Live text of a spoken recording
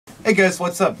Hey guys,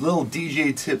 what's up? Little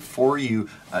DJ tip for you.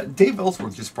 Dave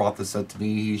Ellsworth just brought this up to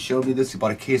me. He showed me this. He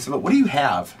bought a case of it. What do you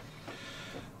have?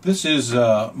 This is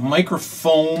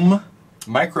Microphome.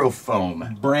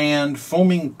 Microphome. Brand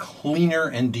foaming cleaner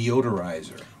and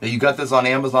deodorizer. Now you got this on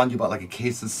Amazon. You bought like a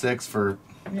case of 6 for,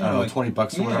 I don't know, 20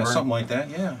 bucks or whatever. Something like that,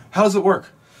 yeah. How does it work?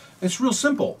 It's real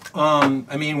simple.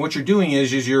 I mean, what you're doing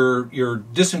is you're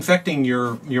disinfecting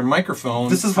your microphone.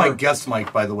 This is my guest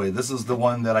mic, by the way. This is the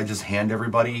one that I just hand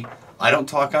everybody. I don't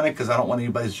talk on it because I don't want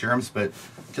anybody's germs, but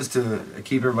just to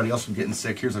keep everybody else from getting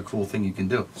sick, here's a cool thing you can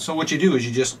do. So what you do is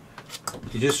you just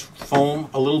foam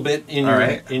a little bit in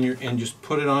and just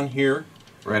put it on here.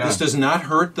 Right on. This does not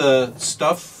hurt the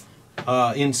stuff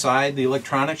inside the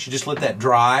electronics. You just let that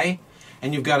dry,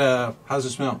 and you've got a. How's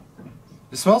it smell?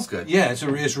 It smells good. Yeah,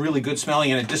 it's really good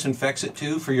smelling, and it disinfects it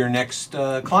too for your next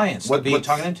clients to be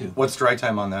talking into. What's dry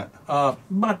time on that?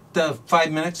 About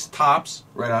 5 minutes tops.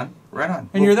 Right on, right on.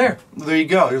 And you're there. There you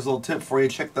go. Here's a little tip for you.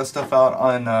 Check that stuff out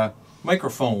on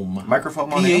Microphome.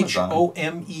 Microphome on Amazon.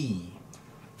 Phome.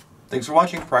 Thanks for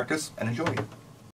watching. Practice and enjoy.